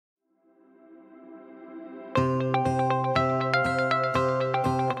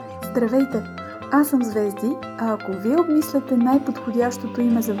Здравейте! Аз съм Звезди, а ако вие обмисляте най-подходящото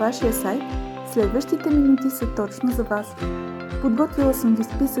име за вашия сайт, следващите минути са точно за вас. Подготвила съм ви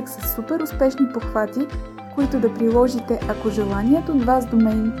списък с супер успешни похвати, които да приложите, ако желаният от вас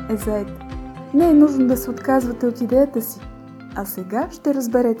домейн е Зает. Не е нужно да се отказвате от идеята си, а сега ще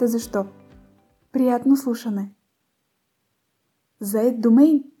разберете защо. Приятно слушане! Зает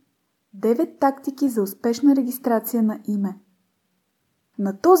домейн. 9 тактики за успешна регистрация на име.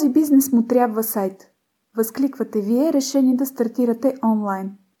 На този бизнес му трябва сайт. Възкликвате вие, решени да стартирате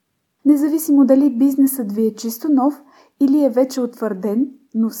онлайн. Независимо дали бизнесът ви е чисто нов или е вече утвърден,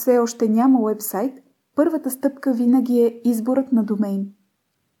 но все още няма уебсайт, първата стъпка винаги е изборът на домейн.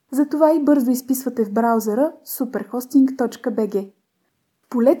 Затова и бързо изписвате в браузъра superhosting.bg. В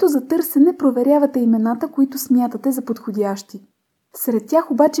полето за търсене проверявате имената, които смятате за подходящи. Сред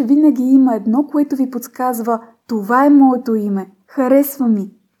тях обаче винаги има едно, което ви подсказва: това е моето име, харесва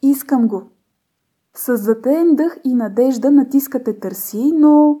ми, искам го. С затаен дъх и надежда натискате търси,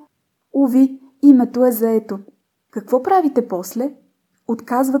 но уви, името е заето. Какво правите после?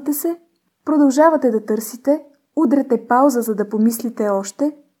 Отказвате се? Продължавате да търсите? Удряте пауза, за да помислите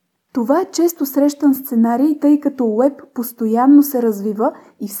още? Това е често срещан сценарий, тъй като уеб постоянно се развива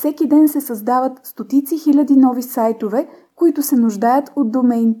и всеки ден се създават стотици хиляди нови сайтове, които се нуждаят от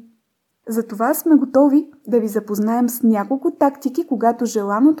домейн. Затова сме готови да ви запознаем с няколко тактики, когато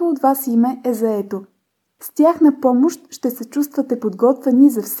желаното от вас име е заето. С тях на помощ ще се чувствате подготвени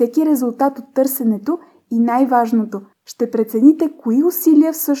за всеки резултат от търсенето и най-важното, ще прецените кои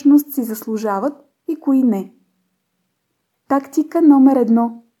усилия всъщност си заслужават и кои не. Тактика номер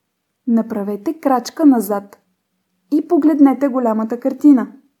 1. Направете крачка назад и погледнете голямата картина.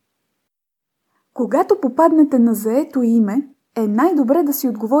 Когато попаднете на заето име, е най-добре да си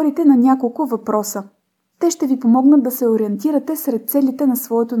отговорите на няколко въпроса. Те ще ви помогнат да се ориентирате сред целите на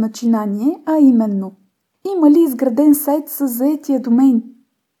своето начинание, а именно: има ли изграден сайт с заетия домейн?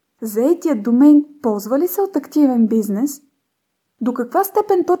 Заетият домейн ползва ли се от активен бизнес? До каква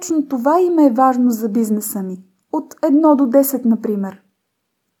степен точно това име е важно за бизнеса ми? От 1 до 10, например.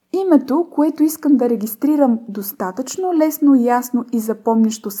 Името, което искам да регистрирам, достатъчно лесно, ясно и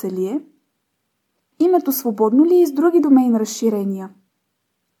запомнящо се ли е? Името свободно ли е с други домейн разширения?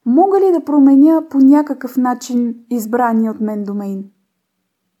 Мога ли да променя по някакъв начин избрания от мен домейн?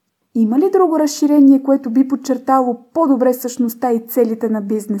 Има ли друго разширение, което би подчертало по-добре същността и целите на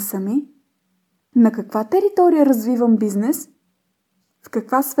бизнеса ми? На каква територия развивам бизнес? В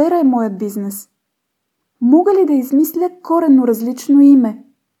каква сфера е моят бизнес? Мога ли да измисля коренно различно име?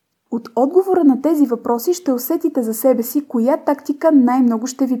 От отговора на тези въпроси ще усетите за себе си коя тактика най-много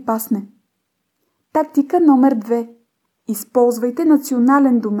ще ви пасне. Тактика номер 2. Използвайте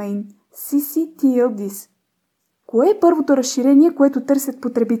национален домейн CCTLDs. Кое е първото разширение, което търсят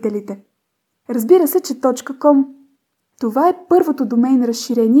потребителите? Разбира се, че .com. Това е първото домейн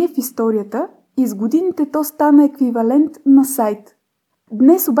разширение в историята и с годините то стана еквивалент на сайт.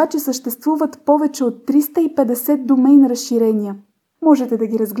 Днес обаче съществуват повече от 350 домейн разширения. Можете да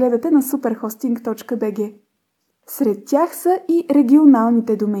ги разгледате на superhosting.bg. Сред тях са и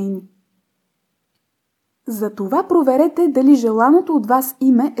регионалните домейни. Затова проверете дали желаното от вас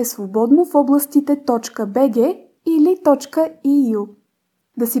име е свободно в областите .bg или .eu.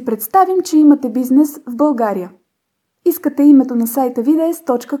 Да си представим, че имате бизнес в България. Искате името на сайта ви да е с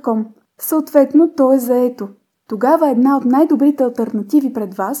 .com. Съответно, то е заето. Тогава една от най-добрите алтернативи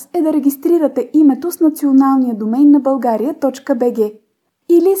пред вас е да регистрирате името с националния домейн на България .bg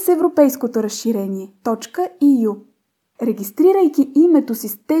или с европейското разширение .eu. Регистрирайки името си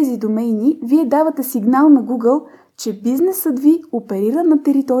с тези домейни, вие давате сигнал на Google, че бизнесът ви оперира на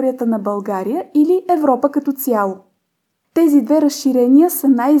територията на България или Европа като цяло. Тези две разширения са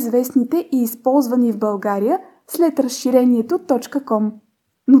най-известните и използвани в България след разширението .com.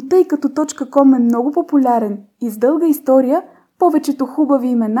 Но тъй като .com е много популярен и с дълга история, повечето хубави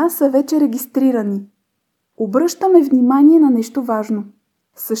имена са вече регистрирани. Обръщаме внимание на нещо важно.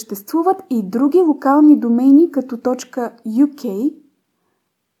 Съществуват и други локални домейни като .uk,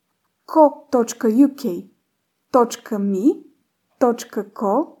 co.uk, .me,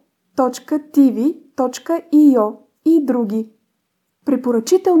 .co, .tv, .io и други.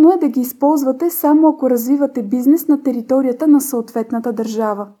 Препоръчително е да ги използвате само ако развивате бизнес на територията на съответната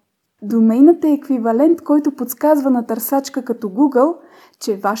държава. Домейнът е еквивалент, който подсказва на търсачка като Google,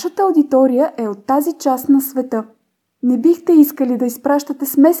 че вашата аудитория е от тази част на света. Не бихте искали да изпращате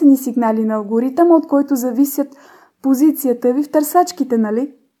смесени сигнали на алгоритъма, от който зависят позицията ви в търсачките,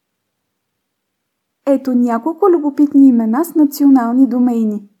 нали? Ето няколко любопитни имена с национални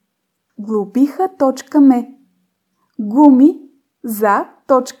домейни. Глобиха.me, Гуми за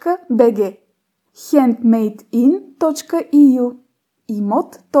handmadein.bg, handmadein.eu,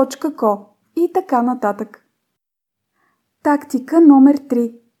 imot.co и така нататък. Тактика номер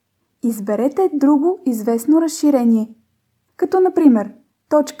 3. Изберете друго известно разширение, като например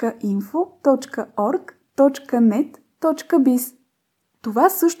 .info, .org, .net, .biz. Това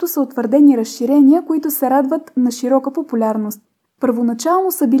също са утвърдени разширения, които се радват на широка популярност.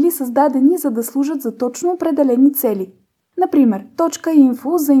 Първоначално са били създадени, за да служат за точно определени цели. Например,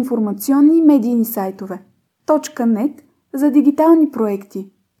 .info за информационни и медийни сайтове, .net за дигитални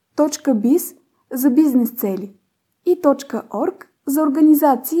проекти, .biz за бизнес цели и .org за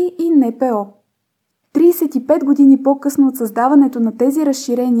организации и НПО. 35 години по-късно от създаването на тези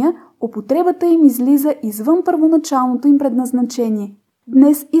разширения, употребата им излиза извън първоначалното им предназначение.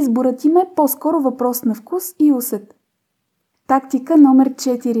 Днес изборът им е по-скоро въпрос на вкус и усет. Тактика номер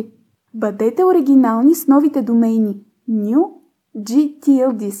 4. Бъдете оригинални с новите домейни. New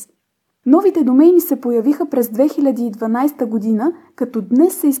GTLDs. Новите домейни се появиха през 2012 година, като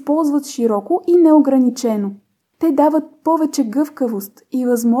днес се използват широко и неограничено. Те дават повече гъвкавост и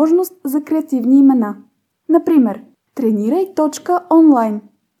възможност за креативни имена. Например, тренирай.online,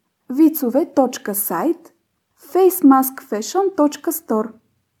 вицове.сайт, facemaskfashion.store.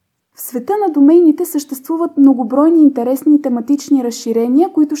 В света на домейните съществуват многобройни интересни и тематични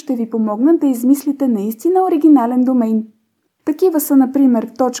разширения, които ще ви помогнат да измислите наистина оригинален домейн. Такива са,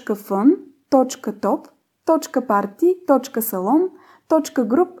 например, .fun, .top, .party, .salon,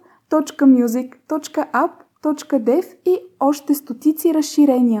 .group, .music, .app, .dev и още стотици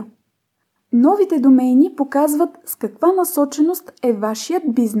разширения. Новите домейни показват с каква насоченост е вашият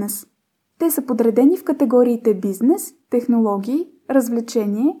бизнес. Те са подредени в категориите бизнес, технологии,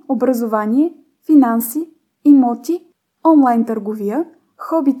 развлечение, образование, финанси, имоти, онлайн търговия,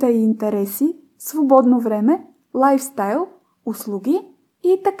 хобита и интереси, свободно време, лайфстайл, услуги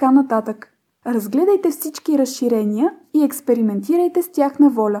и така нататък. Разгледайте всички разширения и експериментирайте с тях на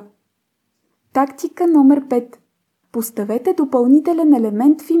воля. Тактика номер 5. Поставете допълнителен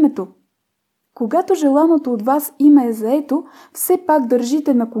елемент в името. Когато желаното от вас име е заето, все пак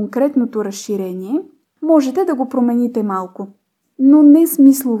държите на конкретното разширение, можете да го промените малко. Но не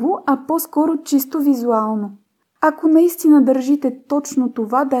смислово, а по-скоро чисто визуално. Ако наистина държите точно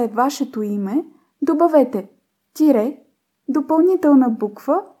това да е вашето име, добавете тире, допълнителна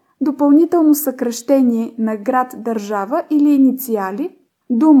буква, допълнително съкращение на град, държава или инициали,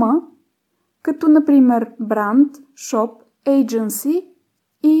 дума, като например бранд, шоп, agency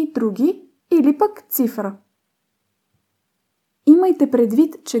и други, или пък цифра. Имайте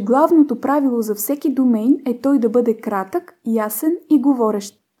предвид, че главното правило за всеки домейн е той да бъде кратък, ясен и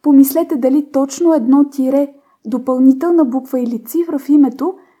говорещ. Помислете дали точно едно тире, допълнителна буква или цифра в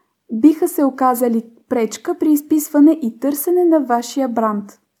името биха се оказали пречка при изписване и търсене на вашия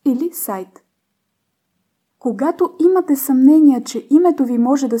бранд или сайт. Когато имате съмнение, че името ви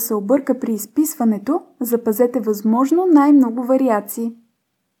може да се обърка при изписването, запазете възможно най-много вариации.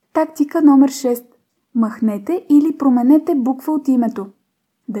 Тактика номер 6. Махнете или променете буква от името.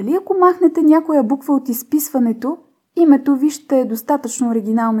 Дали ако махнете някоя буква от изписването, името ви ще е достатъчно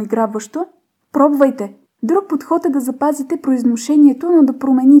оригинално и грабващо? Пробвайте! Друг подход е да запазите произношението, но да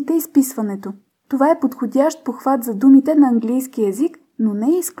промените изписването. Това е подходящ похват за думите на английски език, но не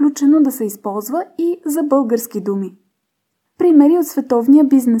е изключено да се използва и за български думи. Примери от световния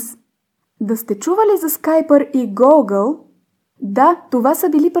бизнес. Да сте чували за Skype и Google? Да, това са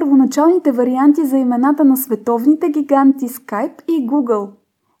били първоначалните варианти за имената на световните гиганти Skype и Google.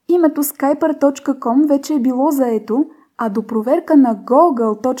 Името skyper.com вече е било заето, а до проверка на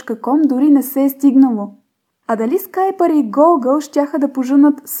google.com дори не се е стигнало. А дали Skyper и Google щяха да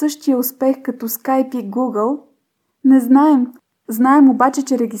поженат същия успех като Skype и Google? Не знаем. Знаем обаче,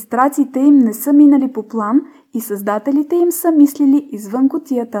 че регистрациите им не са минали по план и създателите им са мислили извън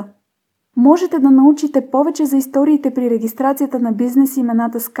кутията. Можете да научите повече за историите при регистрацията на бизнес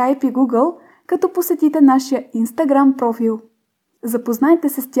имената Skype и Google, като посетите нашия Instagram профил. Запознайте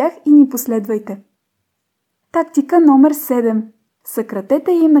се с тях и ни последвайте. Тактика номер 7.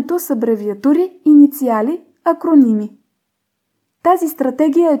 Съкратете името с абревиатури, инициали, акроними. Тази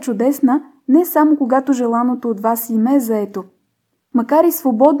стратегия е чудесна не само когато желаното от вас име е заето. Макар и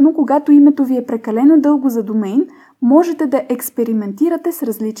свободно, когато името ви е прекалено дълго за домейн, можете да експериментирате с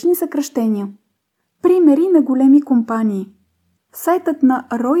различни съкращения. Примери на големи компании. Сайтът на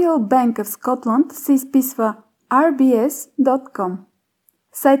Royal Bank of Scotland се изписва rbs.com.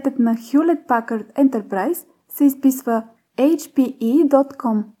 Сайтът на Hewlett Packard Enterprise се изписва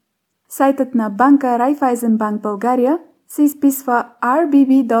hpe.com. Сайтът на банка Raiffeisenbank България се изписва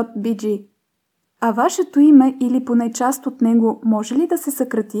rbb.bg. А вашето име или поне част от него може ли да се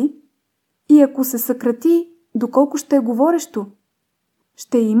съкрати? И ако се съкрати, доколко ще е говорещо?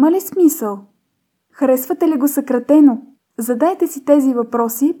 Ще има ли смисъл? Харесвате ли го съкратено? Задайте си тези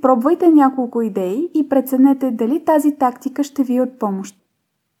въпроси, пробвайте няколко идеи и преценете дали тази тактика ще ви е от помощ.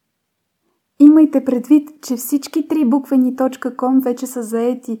 Имайте предвид, че всички 3буквени.com вече са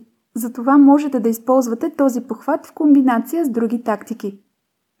заети, затова можете да използвате този похват в комбинация с други тактики.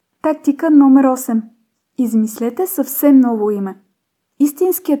 Тактика номер 8. Измислете съвсем ново име.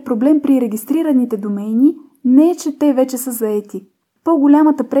 Истинският проблем при регистрираните домейни не е, че те вече са заети.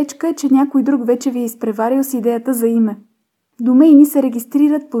 По-голямата пречка е, че някой друг вече ви е изпреварил с идеята за име. Домейни се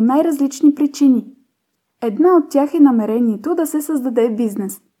регистрират по най-различни причини. Една от тях е намерението да се създаде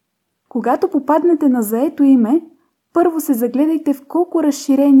бизнес. Когато попаднете на заето име, първо се загледайте в колко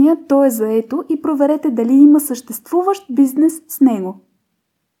разширения то е заето и проверете дали има съществуващ бизнес с него.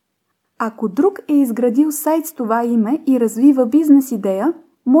 Ако друг е изградил сайт с това име и развива бизнес идея,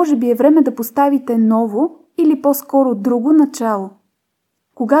 може би е време да поставите ново или по-скоро друго начало.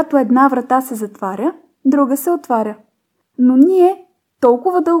 Когато една врата се затваря, друга се отваря. Но ние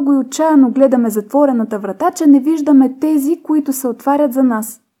толкова дълго и отчаяно гледаме затворената врата, че не виждаме тези, които се отварят за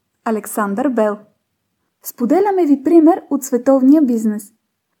нас. Александър Бел. Споделяме ви пример от световния бизнес.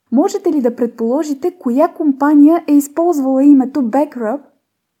 Можете ли да предположите коя компания е използвала името Backrub?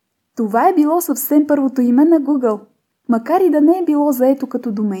 Това е било съвсем първото име на Google. Макар и да не е било заето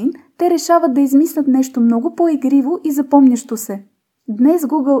като домейн, те решават да измислят нещо много по-игриво и запомнящо се. Днес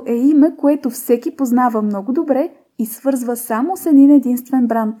Google е име, което всеки познава много добре и свързва само с един единствен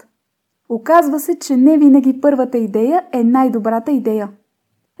бранд. Оказва се, че не винаги първата идея е най-добрата идея.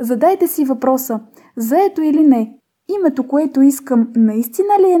 Задайте си въпроса, заето или не, името, което искам, наистина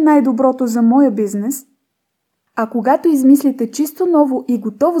ли е най-доброто за моя бизнес? А когато измислите чисто ново и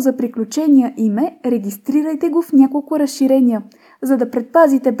готово за приключения име, регистрирайте го в няколко разширения, за да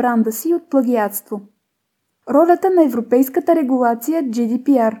предпазите бранда си от плагиатство. Ролята на европейската регулация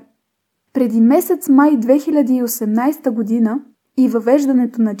GDPR. Преди месец май 2018 година и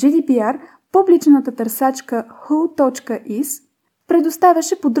въвеждането на GDPR, публичната търсачка who.is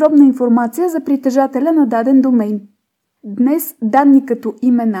предоставяше подробна информация за притежателя на даден домейн. Днес данни като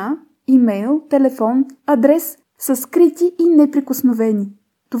имена, имейл, телефон, адрес са скрити и неприкосновени.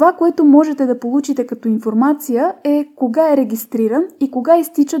 Това, което можете да получите като информация е кога е регистриран и кога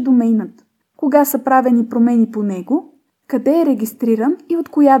изтича домейнът, кога са правени промени по него, къде е регистриран и от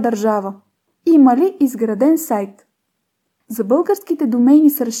коя държава, има ли изграден сайт. За българските домейни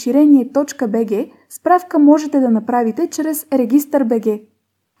с разширение .bg справка можете да направите чрез Регистър.bg.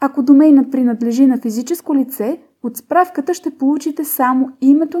 Ако домейнът принадлежи на физическо лице, от справката ще получите само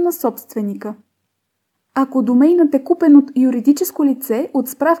името на собственика. Ако домейнът е купен от юридическо лице, от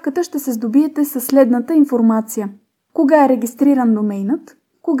справката ще се здобиете със следната информация. Кога е регистриран домейнът,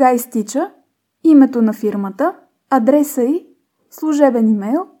 кога изтича, името на фирмата, адреса й, служебен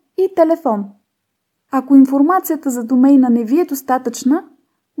имейл и телефон. Ако информацията за домейна не ви е достатъчна,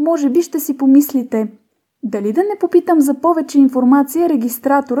 може би ще си помислите, дали да не попитам за повече информация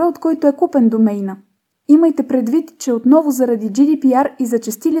регистратора, от който е купен домейна. Имайте предвид, че отново заради GDPR и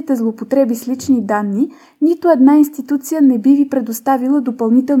зачестилите злоупотреби с лични данни, нито една институция не би ви предоставила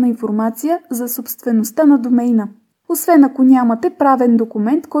допълнителна информация за собствеността на домейна, освен ако нямате правен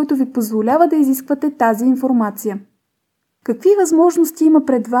документ, който ви позволява да изисквате тази информация. Какви възможности има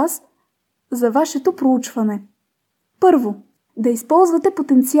пред вас за вашето проучване? Първо, да използвате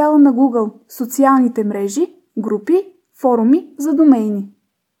потенциала на Google, социалните мрежи, групи, форуми за домейни.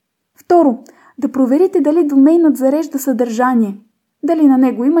 Второ, да проверите дали домейнът зарежда съдържание, дали на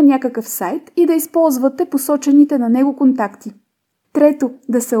него има някакъв сайт и да използвате посочените на него контакти. Трето,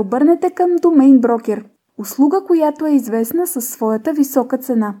 да се обърнете към домейн брокер, услуга, която е известна със своята висока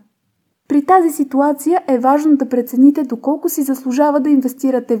цена. При тази ситуация е важно да прецените доколко си заслужава да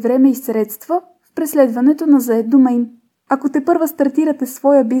инвестирате време и средства в преследването на зает домейн. Ако тепърва стартирате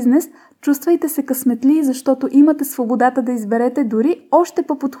своя бизнес, чувствайте се късметли, защото имате свободата да изберете дори още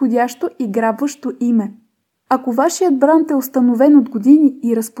по-подходящо и грабващо име. Ако вашият бранд е установен от години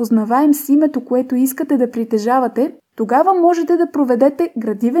и разпознаваем с името, което искате да притежавате, тогава можете да проведете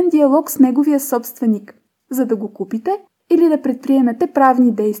градивен диалог с неговия собственик, за да го купите или да предприемете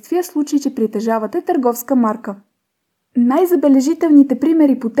правни действия в случай, че притежавате търговска марка. Най-забележителните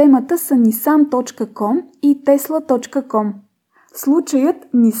примери по темата са Nissan.com и Tesla.com. Случаят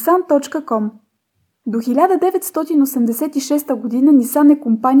Nissan.com. До 1986 година Nissan е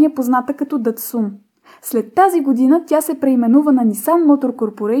компания позната като Datsun. След тази година тя се преименува на Nissan Motor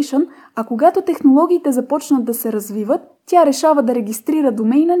Corporation, а когато технологиите започнат да се развиват, тя решава да регистрира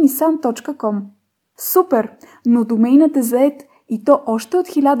домейна Nissan.com. Супер! Но домейнът е зает и то още от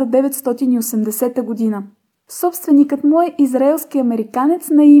 1980 година. Собственикът му е израелски американец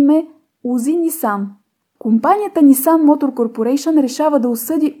на име Узи Нисан. Компанията Nissan Motor Corporation решава да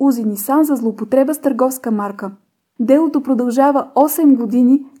осъди Узи Нисан за злоупотреба с търговска марка. Делото продължава 8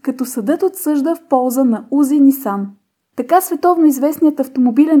 години, като съдът отсъжда в полза на Узи Нисан. Така световно известният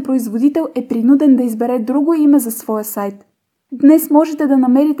автомобилен производител е принуден да избере друго име за своя сайт. Днес можете да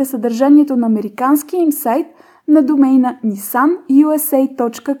намерите съдържанието на американския им сайт на домейна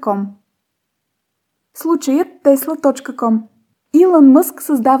nissanusa.com. Случаят Tesla.com. Илон Мъск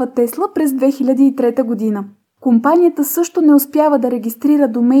създава Тесла през 2003 година. Компанията също не успява да регистрира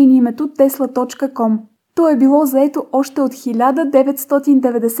домейн името tesla.com. То е било заето още от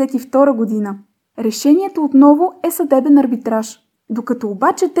 1992 година. Решението отново е съдебен арбитраж. Докато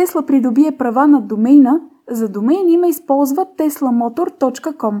обаче Тесла придобие права над домейна, за домейн име използва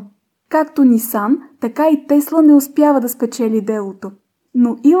teslamotor.com. Както Nissan, така и Тесла не успява да спечели делото.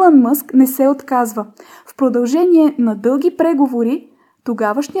 Но Илон Мъск не се отказва. В продължение на дълги преговори,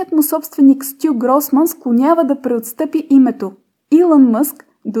 тогавашният му собственик Стю Гросман склонява да преотстъпи името. Илон Мъск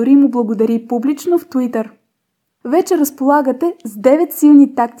дори му благодари публично в Twitter. Вече разполагате с 9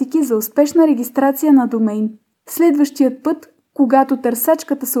 силни тактики за успешна регистрация на домейн. Следващият път, когато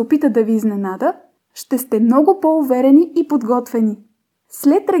търсачката се опита да ви изненада, ще сте много по-уверени и подготвени.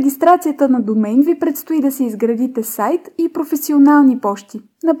 След регистрацията на домейн ви предстои да си изградите сайт и професионални пощи,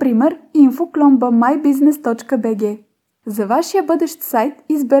 например info@mybusiness.bg. За вашия бъдещ сайт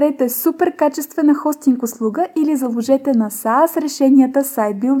изберете супер качествена хостинг услуга или заложете на SaaS решенията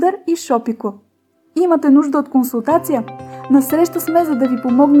SiteBuilder и Shopiko. Имате нужда от консултация? Насреща сме, за да ви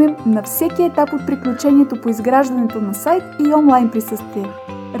помогнем на всеки етап от приключението по изграждането на сайт и онлайн присъствие.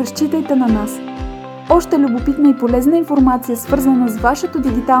 Разчитайте на нас! Още любопитна и полезна информация, свързана с вашето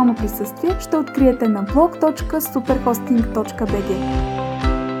дигитално присъствие, ще откриете на blog.superhosting.bg.